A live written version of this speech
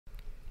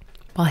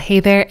Well, hey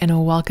there,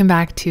 and welcome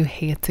back to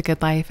Hey, It's a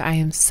Good Life. I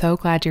am so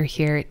glad you're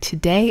here.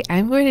 Today,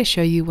 I'm going to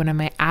show you one of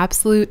my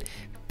absolute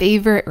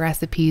favorite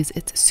recipes.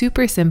 It's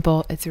super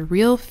simple. It's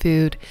real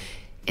food.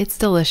 It's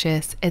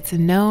delicious. It's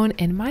known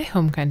in my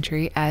home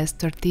country as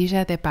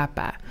tortilla de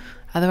papa,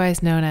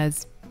 otherwise known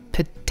as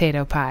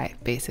potato pie,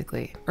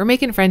 basically. We're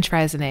making French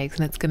fries and eggs,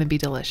 and it's going to be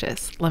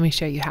delicious. Let me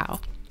show you how.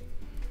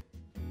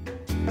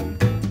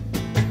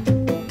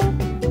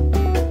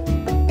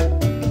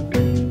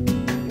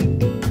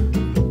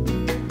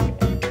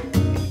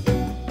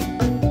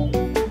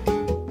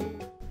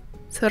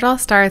 So it all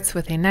starts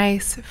with a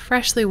nice,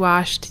 freshly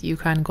washed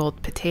Yukon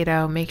Gold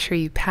potato. Make sure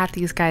you pat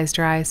these guys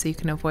dry so you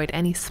can avoid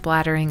any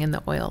splattering in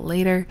the oil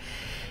later.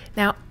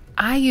 Now,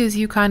 I use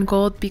Yukon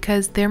Gold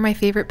because they're my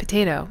favorite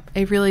potato.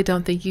 I really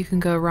don't think you can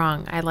go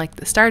wrong. I like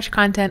the starch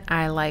content.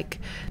 I like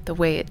the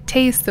way it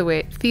tastes, the way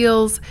it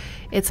feels.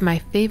 It's my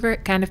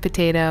favorite kind of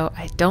potato.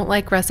 I don't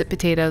like russet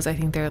potatoes. I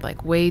think they're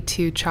like way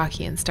too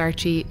chalky and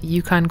starchy.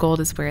 Yukon Gold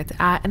is where it's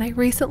at. And I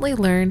recently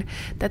learned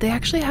that they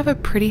actually have a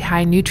pretty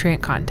high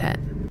nutrient content.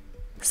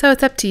 So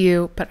it's up to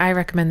you, but I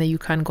recommend the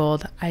Yukon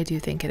Gold. I do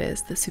think it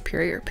is the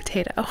superior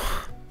potato.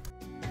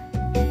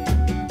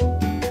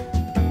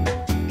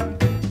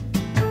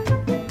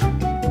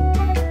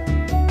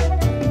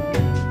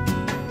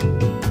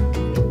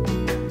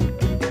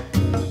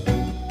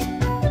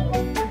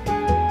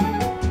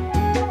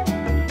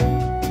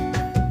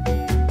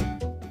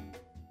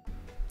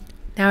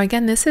 Now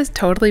again, this is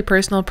totally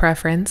personal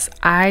preference.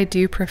 I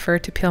do prefer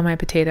to peel my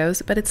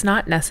potatoes, but it's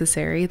not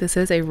necessary. This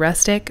is a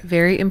rustic,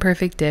 very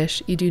imperfect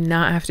dish. You do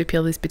not have to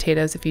peel these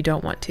potatoes if you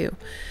don't want to.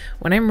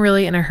 When I'm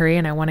really in a hurry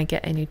and I want to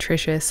get a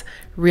nutritious,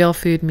 real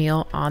food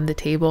meal on the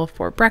table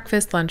for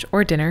breakfast, lunch,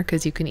 or dinner,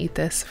 because you can eat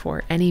this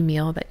for any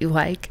meal that you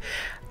like,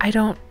 I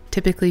don't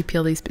typically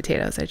peel these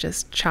potatoes. I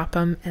just chop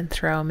them and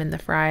throw them in the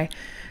frying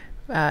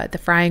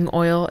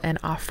oil, and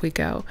off we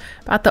go.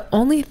 About the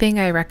only thing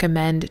I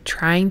recommend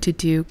trying to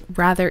do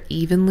rather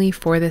evenly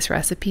for this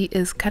recipe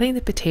is cutting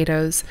the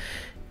potatoes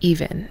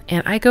even.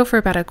 And I go for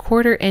about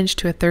 1/4 inch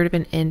to 1/3 of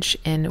an inch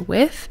in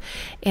width.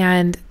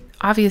 And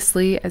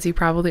obviously, as you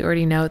probably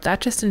already know,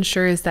 that just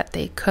ensures that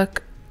they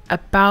cook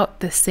about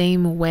the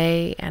same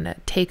way and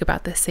take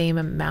about the same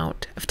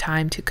amount of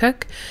time to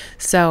cook.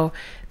 So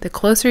the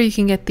closer you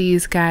can get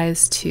these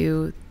guys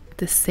to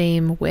the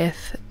same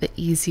width, the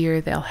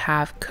easier they'll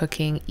have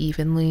cooking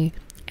evenly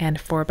and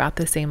for about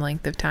the same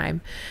length of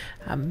time.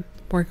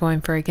 We're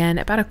going for, again,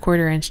 about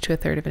 1/4 inch to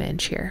 1/3 of an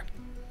inch here.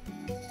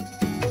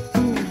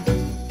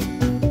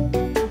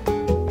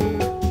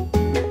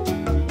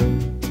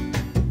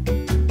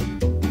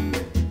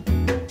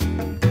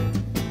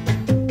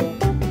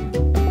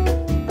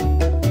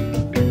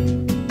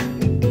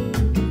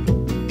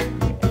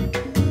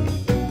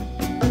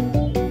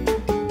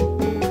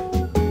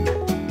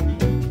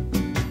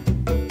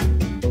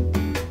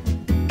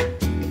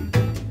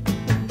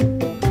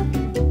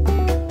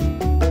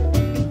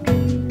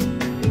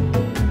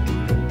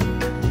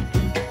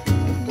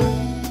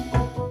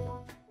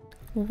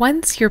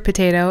 Once your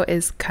potato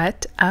is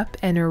cut up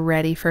and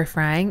ready for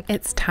frying,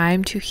 it's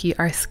time to heat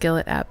our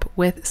skillet up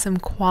with some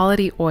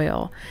quality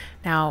oil.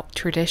 Now,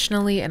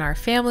 traditionally in our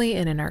family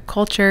and in our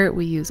culture,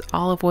 we use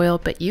olive oil,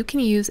 but you can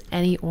use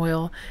any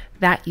oil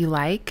that you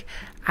like.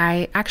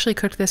 I actually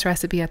cooked this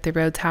recipe at the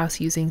Rhodes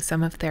house using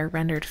some of their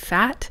rendered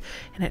fat,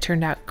 and it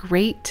turned out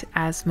great.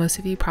 As most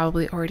of you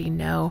probably already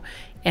know,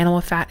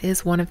 animal fat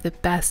is one of the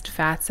best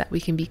fats that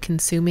we can be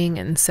consuming,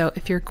 and so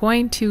if you're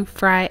going to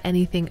fry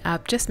anything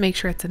up, just make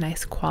sure it's a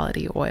nice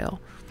quality oil.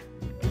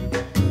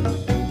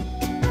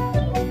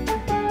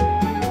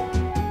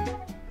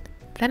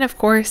 Then, of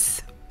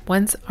course,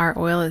 once our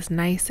oil is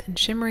nice and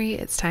shimmery,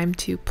 it's time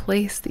to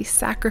place the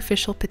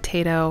sacrificial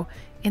potato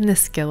in the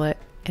skillet,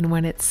 and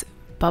when it's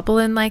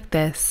bubbling like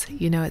this,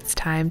 you know it's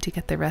time to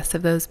get the rest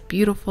of those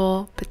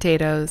beautiful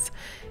potatoes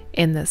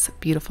in this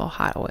beautiful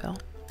hot oil.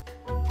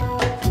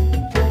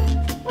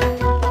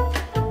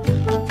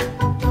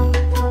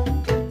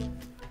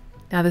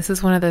 Now, this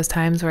is one of those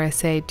times where I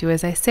say, do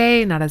as I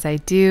say, not as I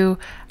do.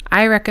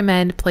 I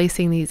recommend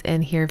placing these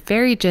in here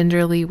very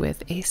gingerly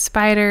with a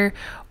spider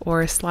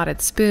or a slotted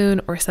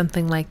spoon or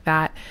something like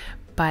that.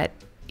 But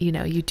you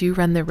know, you do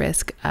run the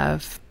risk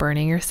of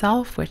burning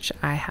yourself, which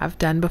I have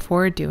done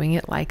before doing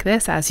it like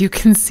this. As you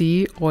can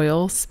see,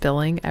 oil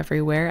spilling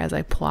everywhere as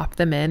I plop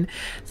them in.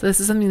 So this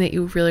is something that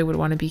you really would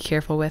want to be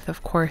careful with.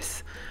 Of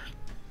course,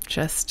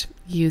 just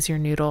use your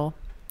noodle.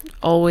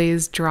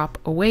 Always drop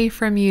away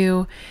from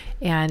you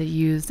and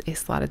use a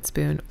slotted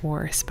spoon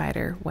or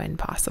spider when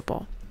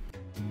possible.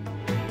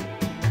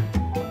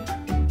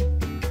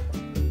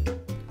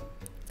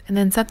 And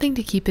then something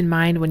to keep in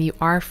mind when you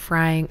are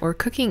frying or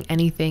cooking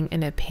anything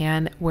in a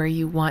pan where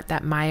you want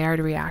that Maillard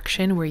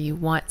reaction, where you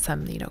want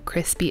some,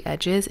 crispy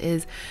edges,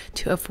 is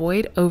to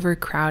avoid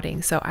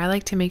overcrowding. So I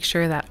like to make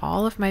sure that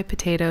all of my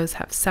potatoes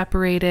have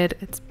separated.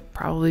 It's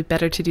probably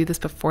better to do this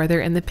before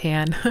they're in the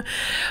pan.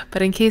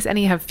 But in case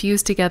any have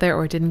fused together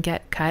or didn't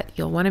get cut,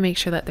 you'll want to make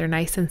sure that they're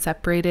nice and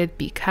separated,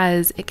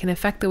 because it can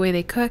affect the way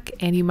they cook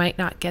and you might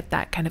not get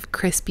that kind of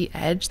crispy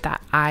edge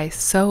that I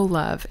so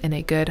love in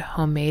a good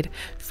homemade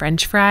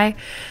French fry.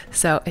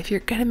 So if you're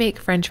gonna make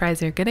French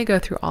fries and you're gonna go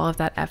through all of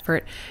that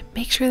effort,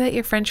 make sure that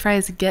your French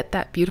fries get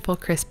that beautiful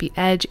crispy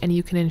edge, and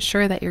you can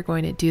ensure that you're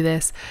going to do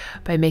this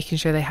by making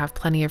sure they have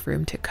plenty of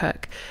room to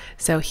cook.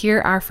 So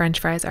here our French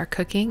fries are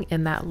cooking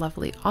in that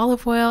lovely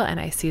olive oil, and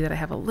I see that I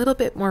have a little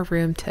bit more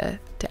room to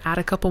add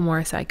a couple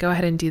more, so I go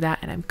ahead and do that,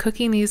 and I'm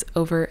cooking these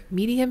over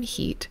medium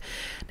heat.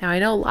 Now I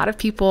know a lot of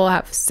people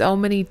have so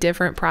many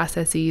different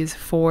processes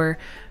for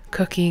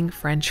cooking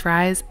French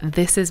fries.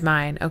 This is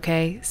mine,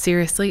 okay?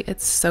 Seriously,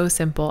 it's so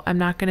simple. I'm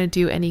not gonna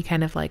do any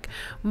kind of like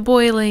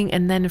boiling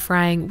and then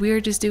frying. We're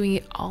just doing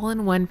it all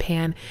in one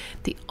pan.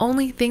 The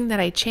only thing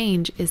that I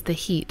change is the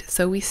heat.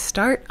 So we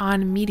start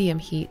on medium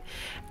heat,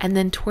 and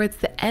then towards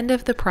the end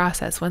of the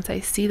process, once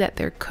I see that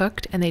they're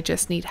cooked and they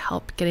just need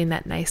help getting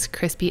that nice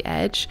crispy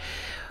edge,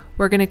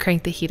 we're gonna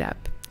crank the heat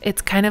up.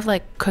 It's kind of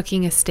like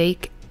cooking a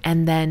steak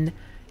and then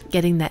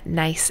getting that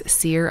nice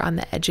sear on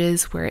the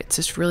edges where it's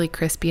just really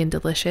crispy and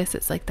delicious.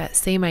 It's like that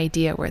same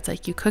idea where it's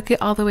like you cook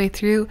it all the way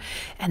through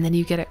and then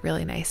you get it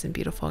really nice and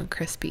beautiful and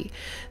crispy.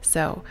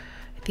 So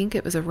I think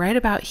it was right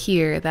about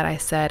here that I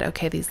said,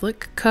 okay, these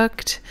look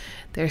cooked.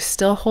 They're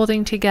still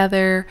holding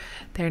together.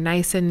 They're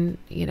nice and,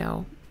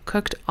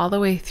 cooked all the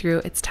way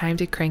through. It's time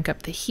to crank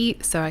up the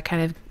heat. So I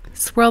kind of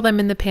swirl them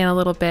in the pan a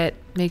little bit,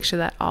 make sure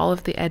that all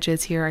of the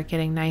edges here are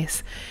getting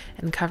nice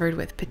and covered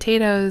with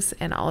potatoes,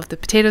 and all of the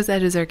potatoes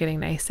edges are getting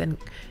nice and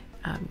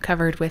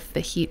covered with the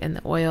heat and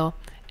the oil.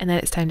 And then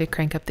it's time to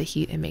crank up the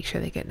heat and make sure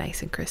they get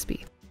nice and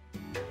crispy.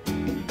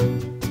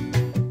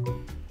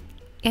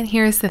 And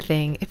here's the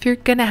thing, if you're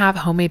gonna have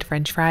homemade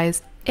French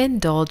fries,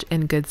 indulge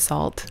in good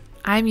salt.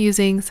 I'm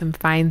using some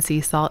fine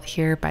sea salt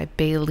here by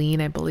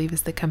Baleen, I believe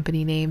is the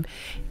company name.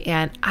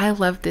 And I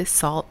love this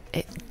salt.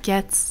 It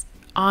gets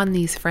on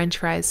these French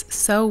fries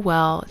so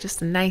well,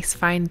 just a nice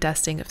fine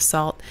dusting of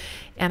salt.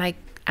 And I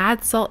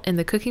add salt in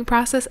the cooking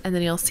process, and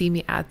then you'll see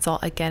me add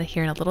salt again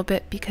here in a little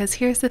bit, because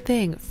here's the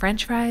thing,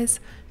 French fries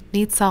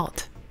need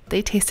salt.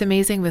 They taste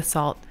amazing with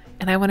salt,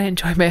 and I want to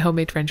enjoy my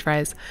homemade French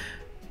fries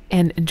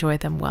and enjoy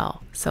them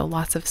well. So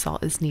lots of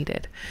salt is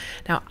needed.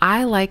 Now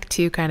I like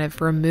to kind of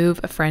remove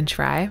a French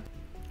fry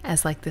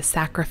as like the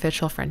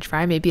sacrificial French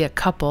fry, maybe a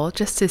couple,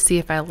 just to see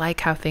if I like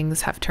how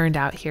things have turned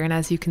out here. And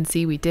as you can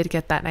see, we did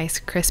get that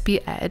nice crispy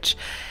edge.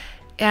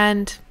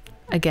 And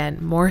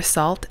again, more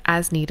salt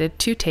as needed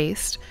to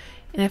taste.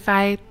 And if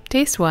I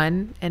taste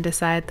one and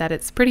decide that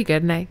it's pretty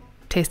good and I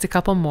taste a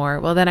couple more,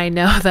 well, then I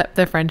know that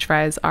the French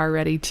fries are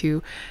ready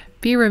to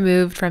be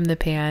removed from the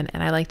pan,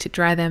 and I like to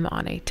dry them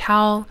on a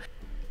towel.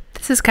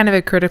 This is kind of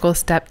a critical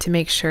step to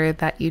make sure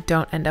that you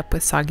don't end up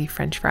with soggy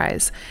French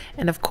fries.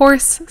 And of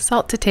course,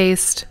 salt to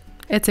taste.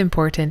 It's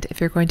important.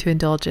 If you're going to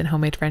indulge in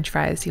homemade French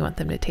fries, you want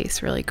them to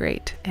taste really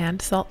great,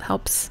 and salt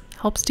helps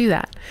do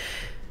that.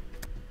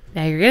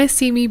 Now you're going to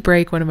see me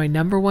break one of my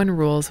number one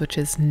rules, which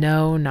is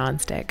no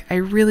nonstick. I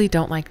really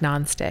don't like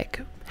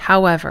nonstick.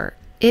 However,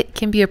 it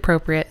can be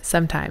appropriate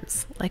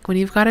sometimes, like when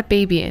you've got a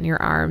baby in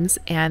your arms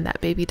and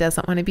that baby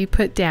doesn't want to be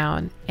put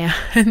down,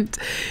 and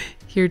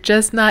you're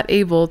just not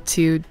able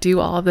to do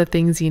all of the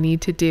things you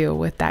need to do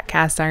with that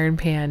cast iron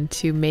pan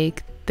to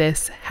make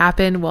this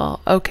happen.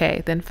 Well,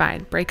 okay, then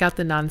fine. Break out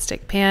the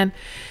nonstick pan,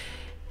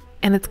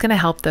 and it's going to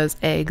help those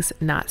eggs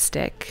not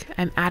stick.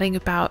 I'm adding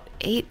about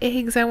 8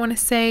 eggs, I want to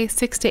say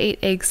 6 to 8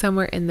 eggs,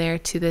 somewhere in there,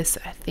 to this.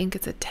 I think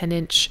it's a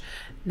 10-inch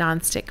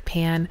nonstick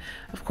pan.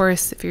 Of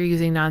course, if you're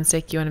using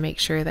nonstick, you want to make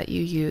sure that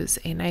you use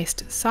a nice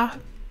soft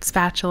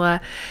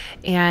spatula.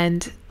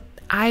 And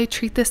I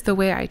treat this the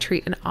way I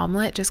treat an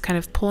omelet, just kind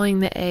of pulling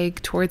the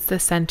egg towards the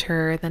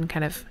center, then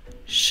kind of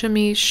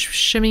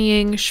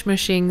smushing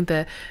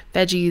the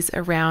veggies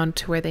around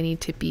to where they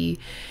need to be,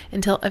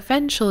 until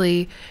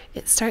eventually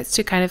it starts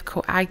to kind of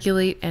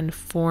coagulate and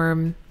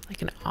form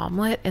like an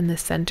omelet in the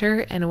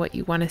center. And what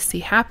you want to see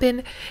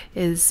happen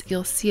is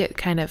you'll see it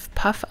kind of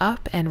puff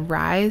up and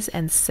rise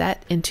and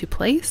set into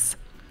place.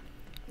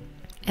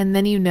 And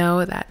then you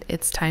know that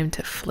it's time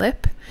to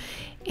flip.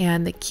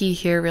 And the key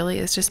here really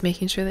is just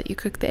making sure that you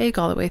cook the egg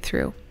all the way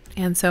through.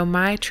 And so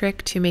my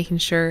trick to making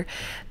sure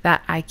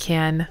that I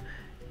can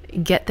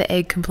get the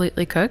egg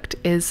completely cooked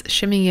is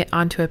shimming it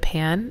onto a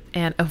pan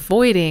and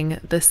avoiding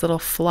this little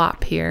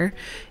flop here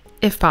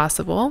if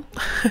possible.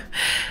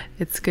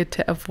 It's good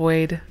to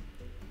avoid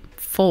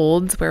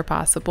folds where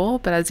possible,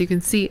 but as you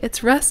can see,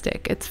 it's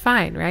rustic. It's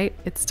fine, right?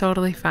 It's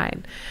totally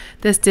fine.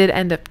 This did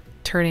end up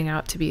turning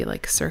out to be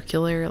like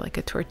circular, like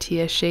a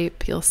tortilla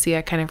shape. You'll see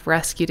I kind of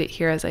rescued it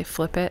here as I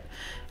flip it.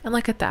 And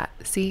look at that.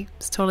 See,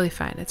 it's totally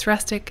fine. It's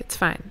rustic. It's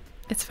fine.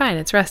 It's fine.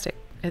 It's rustic.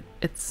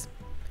 It's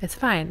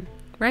fine,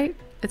 right?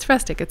 It's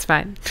rustic. It's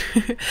fine.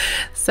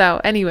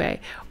 So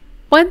anyway,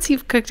 once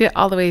you've cooked it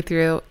all the way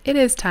through, it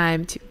is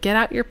time to get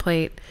out your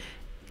plate,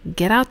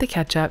 get out the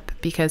ketchup,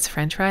 because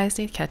French fries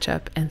need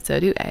ketchup and so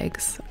do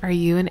eggs. Are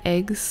you an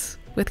eggs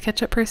with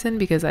ketchup person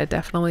because I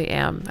definitely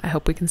am. I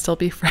hope we can still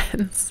be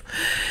friends.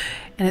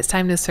 And it's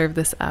time to serve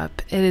this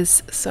up. It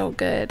is so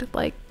good.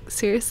 Like,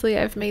 seriously,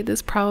 I've made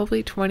this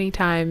probably 20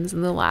 times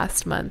in the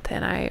last month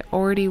and I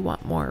already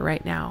want more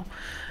right now.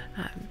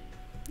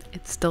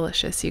 It's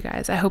delicious, you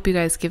guys. I hope you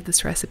guys give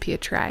this recipe a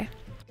try.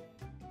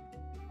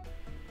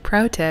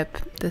 Pro tip,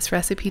 this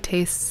recipe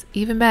tastes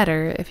even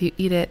better if you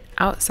eat it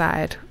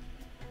outside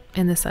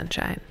in the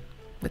sunshine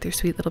with your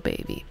sweet little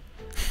baby.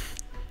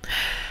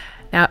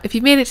 Now, if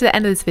you've made it to the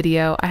end of this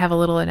video, I have a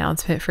little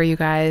announcement for you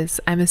guys.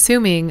 I'm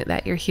assuming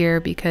that you're here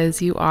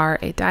because you are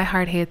a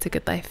diehard Hey It's a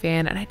Good Life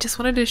fan, and I just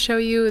wanted to show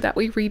you that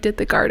we redid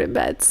the garden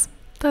beds.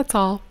 That's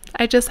all.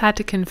 I just had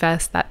to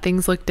confess that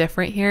things look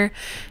different here,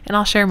 and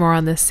I'll share more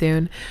on this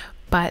soon.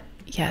 But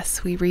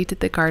yes, we redid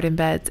the garden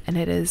beds, and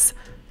it is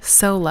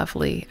so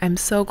lovely. I'm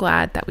so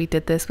glad that we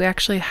did this. We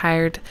actually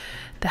hired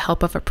the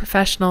help of a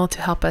professional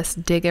to help us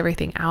dig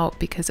everything out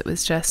because it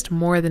was just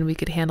more than we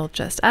could handle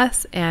just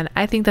us. And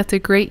I think that's a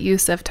great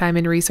use of time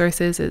and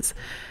resources, is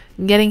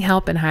getting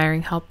help and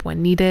hiring help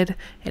when needed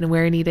and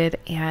where needed.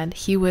 And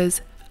he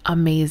was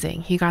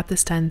amazing. He got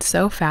this done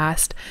so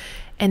fast.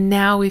 And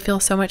now we feel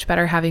so much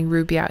better having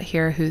Ruby out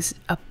here, who's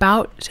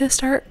about to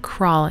start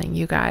crawling,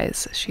 you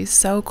guys. She's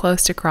so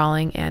close to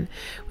crawling, and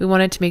we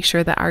wanted to make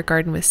sure that our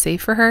garden was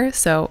safe for her.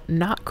 So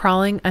not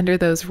crawling under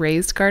those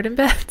raised garden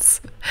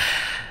beds.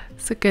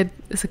 It's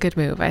a good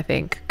move, I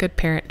think. Good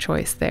parent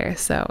choice there.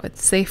 So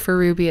it's safe for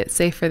Ruby, it's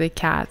safe for the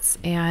cats,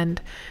 and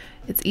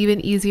it's even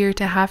easier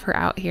to have her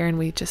out here, and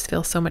we just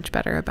feel so much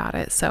better about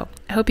it. So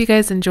I hope you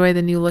guys enjoy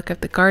the new look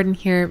of the garden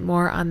here.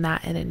 More on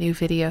that in a new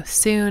video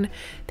soon.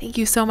 Thank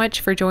you so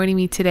much for joining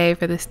me today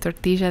for this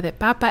Tortilla de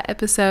Papa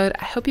episode.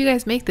 I hope you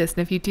guys make this,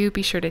 and if you do,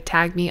 be sure to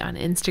tag me on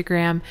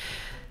Instagram.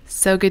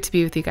 So good to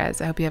be with you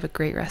guys. I hope you have a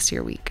great rest of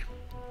your week.